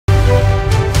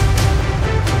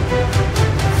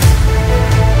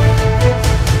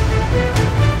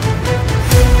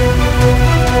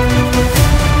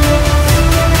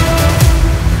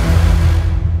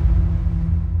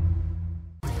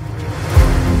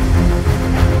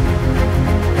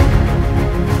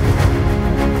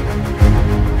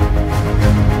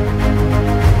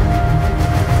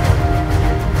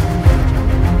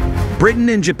Britain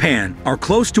and Japan are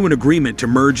close to an agreement to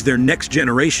merge their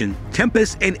next-generation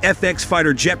Tempest and FX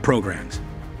fighter jet programs,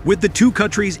 with the two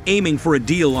countries aiming for a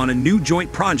deal on a new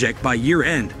joint project by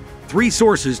year-end, three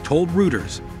sources told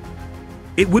Reuters.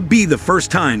 It would be the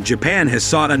first time Japan has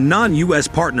sought a non-US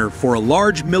partner for a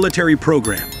large military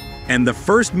program, and the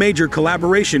first major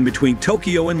collaboration between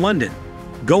Tokyo and London,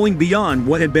 going beyond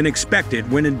what had been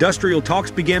expected when industrial talks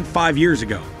began 5 years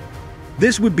ago.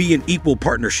 This would be an equal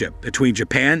partnership between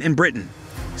Japan and Britain,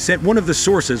 said one of the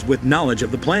sources with knowledge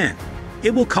of the plan. It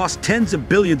will cost tens of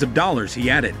billions of dollars, he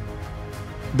added.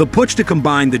 The push to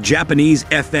combine the Japanese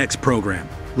FX program,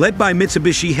 led by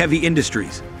Mitsubishi Heavy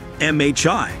Industries,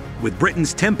 MHI, with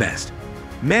Britain's Tempest,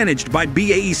 managed by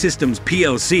BAE Systems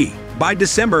PLC, by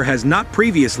December has not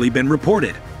previously been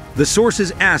reported. The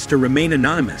sources asked to remain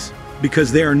anonymous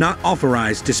because they are not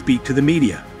authorized to speak to the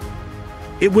media.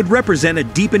 It would represent a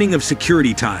deepening of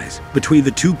security ties between the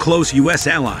two close U.S.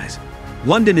 allies.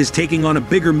 London is taking on a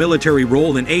bigger military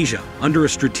role in Asia under a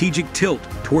strategic tilt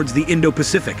towards the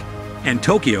Indo-Pacific, and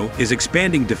Tokyo is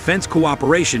expanding defense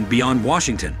cooperation beyond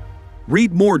Washington.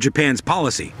 Read more. Japan's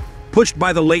policy, pushed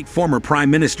by the late former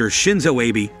Prime Minister Shinzo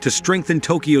Abe to strengthen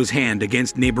Tokyo's hand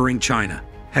against neighboring China,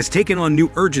 has taken on new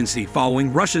urgency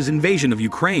following Russia's invasion of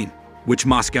Ukraine, which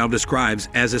Moscow describes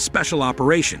as a special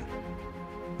operation.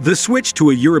 The switch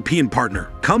to a European partner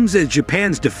comes as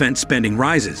Japan's defense spending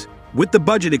rises, with the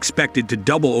budget expected to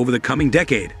double over the coming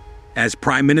decade, as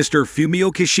Prime Minister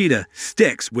Fumio Kishida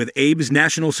sticks with Abe's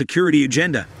national security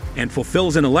agenda and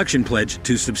fulfills an election pledge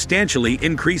to substantially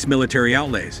increase military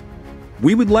outlays.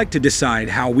 We would like to decide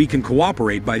how we can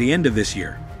cooperate by the end of this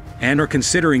year, and are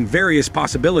considering various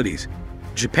possibilities,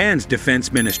 Japan's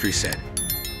defense ministry said.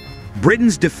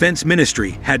 Britain's defense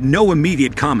ministry had no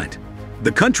immediate comment.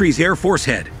 The country's Air Force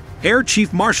head, Air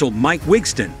Chief Marshal Mike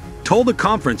Wigston, told a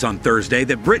conference on Thursday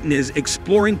that Britain is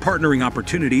exploring partnering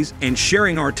opportunities and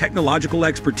sharing our technological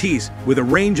expertise with a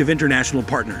range of international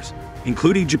partners,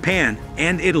 including Japan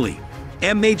and Italy.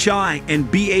 MHI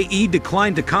and BAE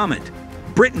declined to comment.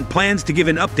 Britain plans to give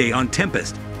an update on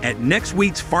Tempest at next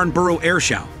week's Farnborough Air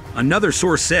Show, another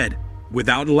source said,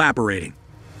 without elaborating.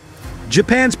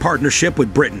 Japan's partnership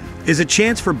with Britain is a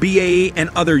chance for BAE and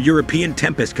other European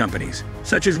Tempest companies,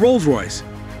 such as Rolls-Royce,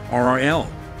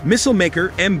 RRL, missile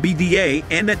maker MBDA,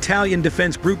 and Italian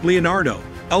defense group Leonardo,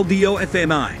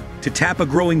 LDO-FMI, to tap a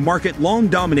growing market long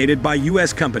dominated by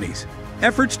U.S. companies.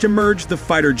 Efforts to merge the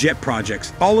fighter jet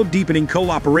projects follow deepening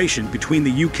cooperation between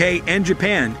the UK and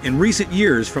Japan in recent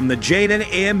years, from the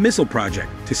J-20 missile project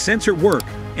to sensor work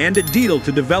and a deal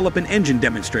to develop an engine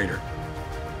demonstrator.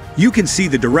 You can see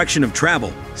the direction of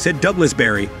travel, said Douglas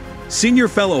Berry, senior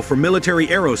fellow for military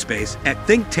aerospace at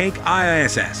think tank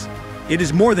IISS. It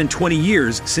is more than 20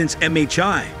 years since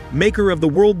MHI, maker of the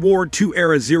World War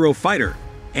II-era Zero fighter,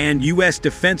 and U.S.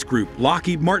 defense group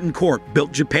Lockheed Martin Corp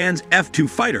built Japan's F-2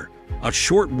 fighter, a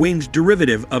short-winged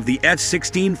derivative of the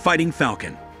F-16 Fighting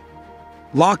Falcon.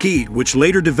 Lockheed, which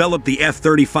later developed the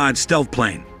F-35 stealth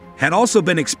plane, had also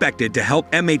been expected to help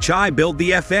MHI build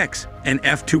the FX, an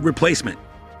F-2 replacement,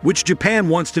 which Japan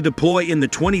wants to deploy in the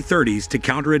 2030s to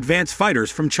counter advanced fighters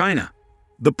from China.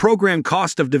 The program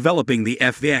cost of developing the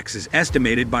FX is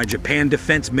estimated by Japan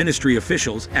Defense Ministry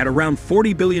officials at around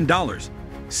 $40 billion,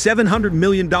 $700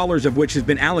 million of which has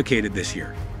been allocated this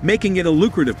year, making it a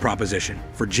lucrative proposition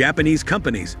for Japanese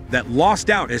companies that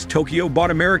lost out as Tokyo bought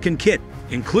American kit,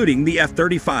 including the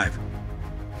F-35.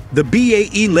 The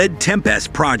BAE-led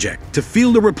Tempest project to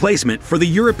field a replacement for the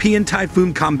European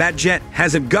Typhoon combat jet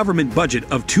has a government budget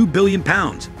of £2 billion,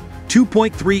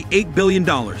 $2.38 billion,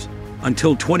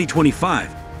 until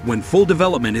 2025, when full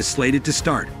development is slated to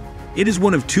start. It is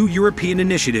one of two European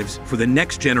initiatives for the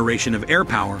next generation of air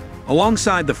power,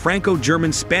 alongside the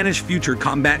Franco-German Spanish Future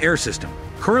Combat Air System,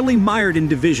 currently mired in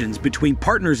divisions between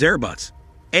partners Airbus,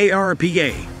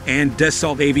 ARPA, and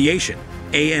Dassault Aviation,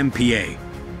 AMPA.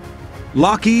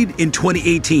 Lockheed, in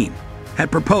 2018, had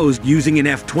proposed using an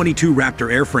F-22 Raptor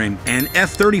airframe and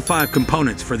F-35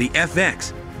 components for the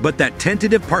FX, but that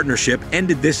tentative partnership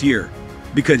ended this year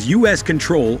because U.S.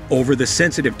 control over the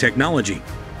sensitive technology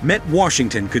meant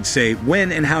Washington could say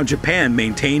when and how Japan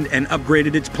maintained and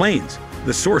upgraded its planes,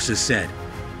 the sources said.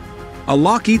 A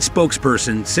Lockheed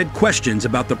spokesperson said questions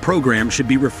about the program should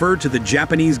be referred to the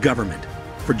Japanese government.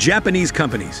 For Japanese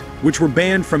companies, which were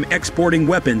banned from exporting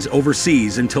weapons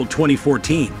overseas until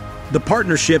 2014, the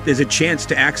partnership is a chance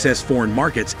to access foreign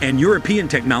markets and European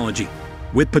technology,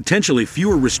 with potentially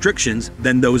fewer restrictions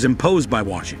than those imposed by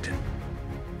Washington.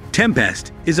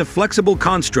 Tempest is a flexible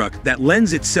construct that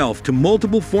lends itself to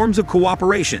multiple forms of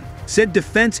cooperation, said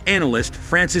defense analyst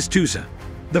Francis Tusa.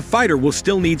 The fighter will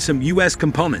still need some U.S.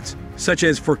 components, such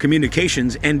as for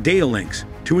communications and data links,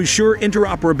 to ensure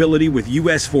interoperability with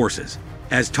U.S. forces.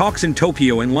 As talks in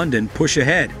Tokyo and London push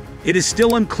ahead, it is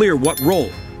still unclear what role,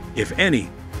 if any,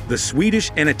 the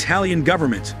Swedish and Italian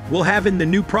governments will have in the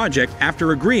new project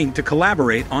after agreeing to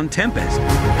collaborate on Tempest.